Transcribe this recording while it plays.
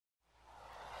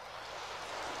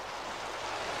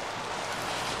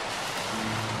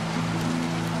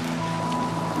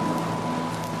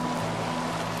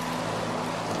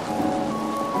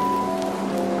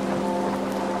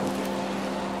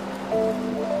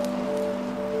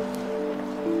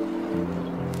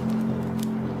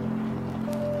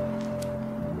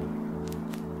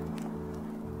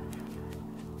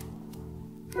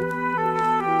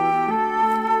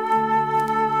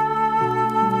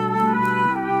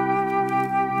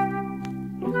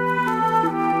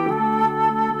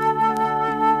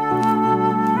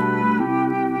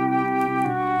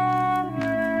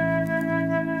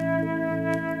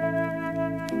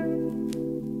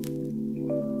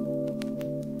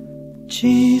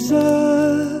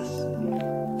Jesus,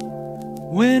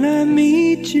 when I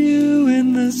meet you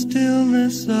in the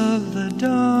stillness of the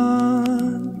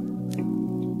dawn,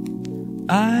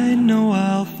 I know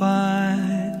I'll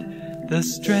find the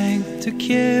strength to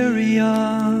carry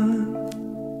on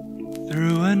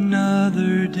through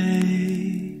another day.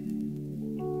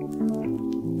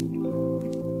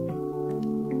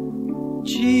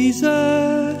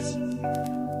 Jesus,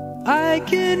 I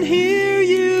can hear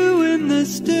you in the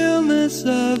stillness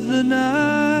of the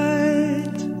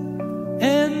night,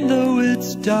 and though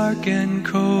it's dark and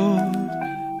cold,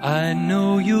 I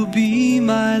know you'll be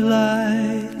my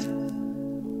light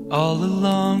all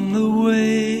along the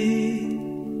way.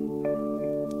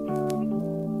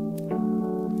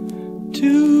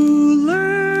 To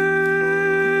learn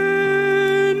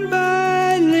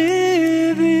by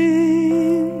living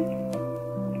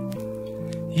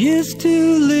is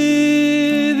to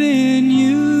live in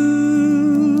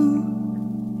you,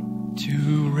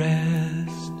 to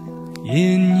rest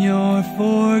in your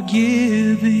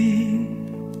forgiving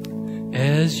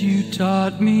as you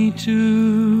taught me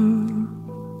to.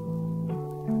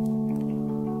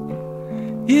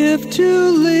 If to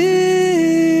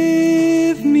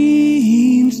live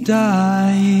means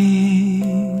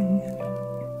dying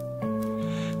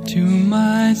to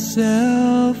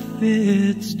myself,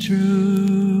 it's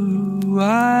true,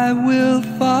 I will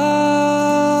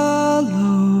follow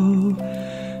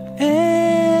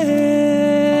after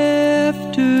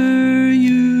you.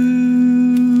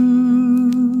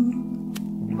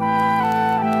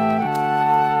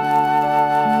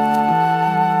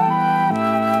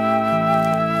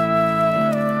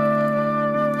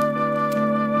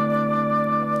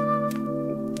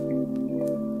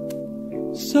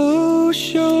 So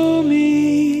show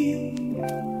me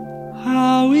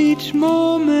how each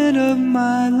moment of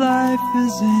my life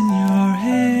is in your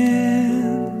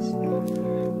hands.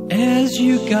 As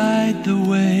you guide the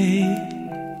way,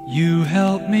 you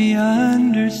help me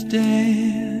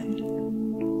understand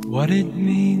what it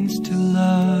means to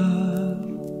love.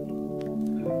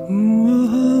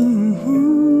 Ooh,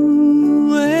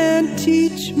 and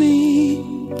teach me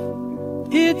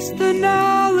it's the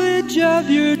knowledge of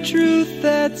your truth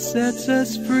that sets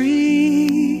us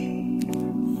free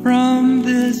from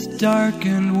this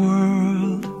darkened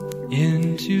world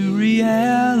into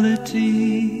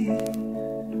reality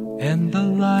and the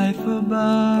life above.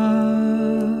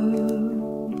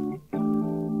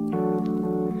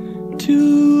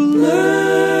 To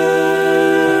learn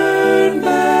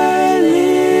by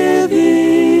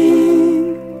living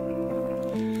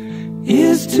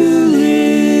is to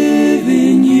live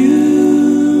in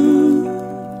you,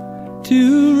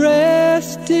 to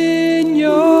rest in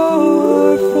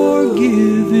your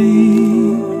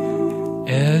forgiving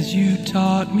as you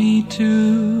taught me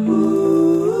to.